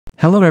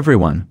Hello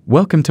everyone,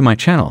 welcome to my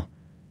channel.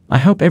 I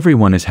hope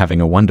everyone is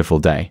having a wonderful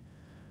day.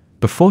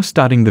 Before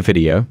starting the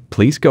video,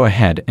 please go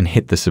ahead and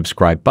hit the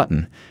subscribe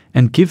button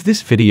and give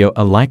this video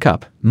a like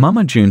up.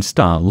 Mama June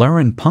star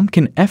Lauren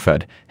Pumpkin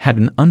Efford had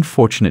an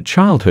unfortunate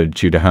childhood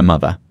due to her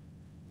mother.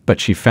 But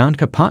she found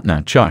her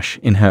partner Josh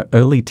in her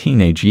early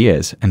teenage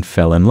years and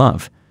fell in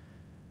love.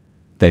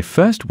 They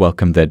first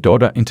welcomed their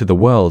daughter into the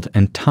world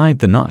and tied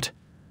the knot.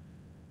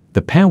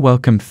 The pair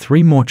welcomed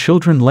 3 more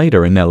children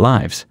later in their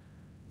lives.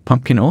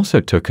 Pumpkin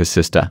also took her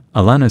sister,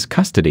 Alana's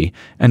custody,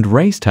 and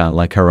raised her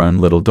like her own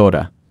little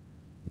daughter.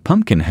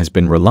 Pumpkin has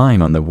been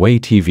relying on the Way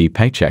TV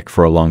paycheck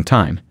for a long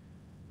time.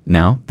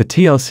 Now, the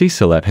TLC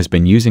celeb has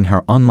been using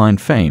her online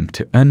fame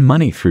to earn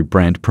money through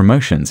brand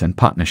promotions and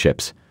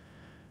partnerships.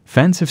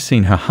 Fans have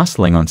seen her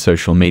hustling on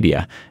social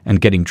media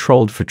and getting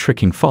trolled for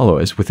tricking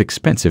followers with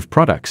expensive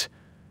products.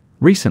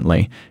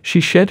 Recently,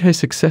 she shared her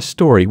success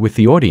story with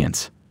the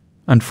audience.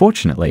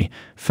 Unfortunately,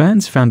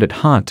 fans found it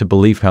hard to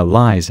believe her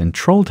lies and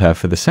trolled her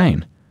for the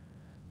same.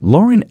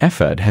 Lauren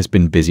Efford has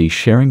been busy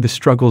sharing the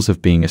struggles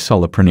of being a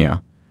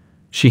solopreneur.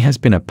 She has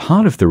been a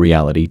part of the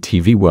reality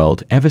TV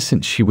world ever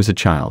since she was a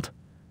child.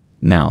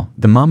 Now,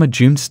 the Mama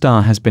June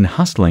star has been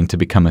hustling to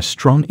become a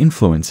strong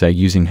influencer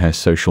using her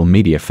social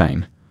media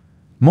fame.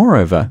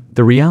 Moreover,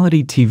 the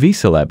reality TV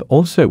celeb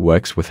also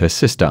works with her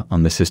sister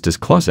on The Sister's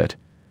Closet.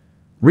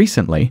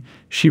 Recently,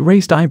 she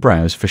raised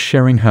eyebrows for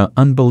sharing her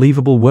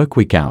unbelievable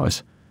workweek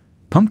hours.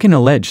 Pumpkin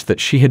alleged that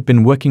she had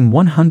been working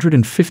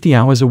 150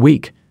 hours a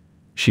week.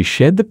 She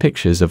shared the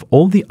pictures of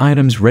all the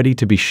items ready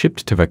to be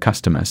shipped to her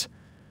customers.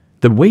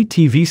 The Way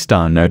TV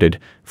star noted,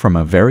 "From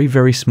a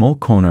very small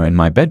corner in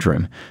my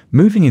bedroom,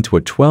 moving into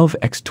a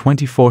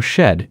 12x24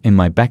 shed in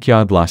my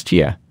backyard last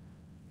year."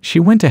 She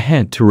went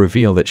ahead to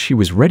reveal that she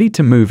was ready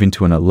to move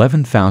into an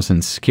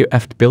 11,000 square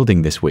feet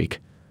building this week.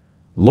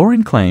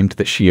 Lauren claimed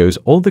that she owes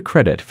all the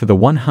credit for the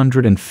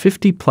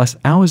 150+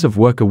 hours of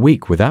work a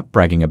week without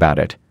bragging about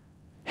it.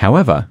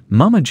 However,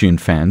 Mama June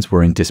fans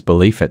were in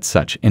disbelief at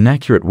such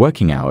inaccurate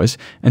working hours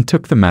and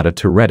took the matter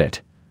to Reddit.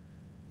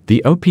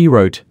 The OP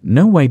wrote,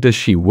 "No way does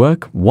she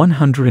work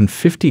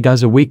 150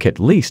 hours a week, at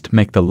least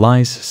make the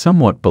lies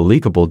somewhat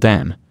believable,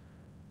 damn."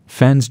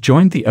 Fans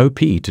joined the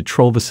OP to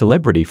troll the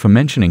celebrity for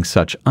mentioning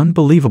such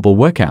unbelievable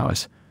work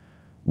hours.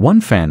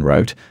 One fan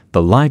wrote,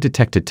 "The lie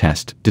detector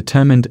test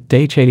determined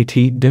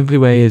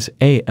DHATWA is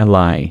a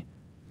lie."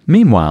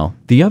 Meanwhile,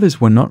 the others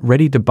were not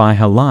ready to buy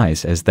her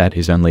lies, as that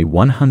is only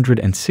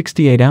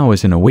 168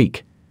 hours in a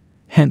week.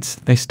 Hence,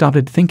 they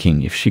started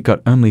thinking if she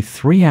got only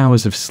 3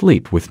 hours of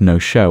sleep with no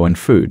show and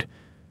food.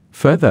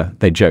 Further,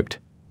 they joked,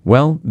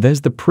 "Well,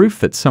 there's the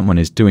proof that someone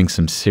is doing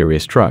some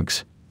serious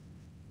drugs."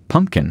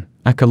 Pumpkin,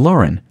 aka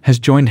Lauren, has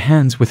joined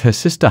hands with her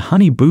sister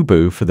Honey Boo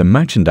Boo for the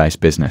merchandise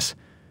business.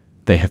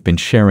 They have been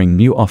sharing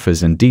new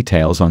offers and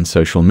details on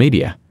social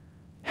media.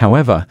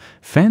 However,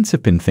 fans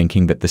have been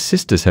thinking that the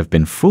sisters have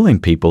been fooling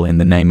people in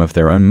the name of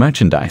their own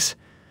merchandise.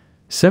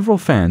 Several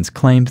fans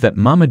claimed that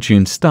Mama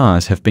June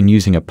stars have been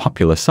using a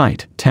popular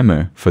site,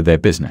 Temu, for their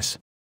business.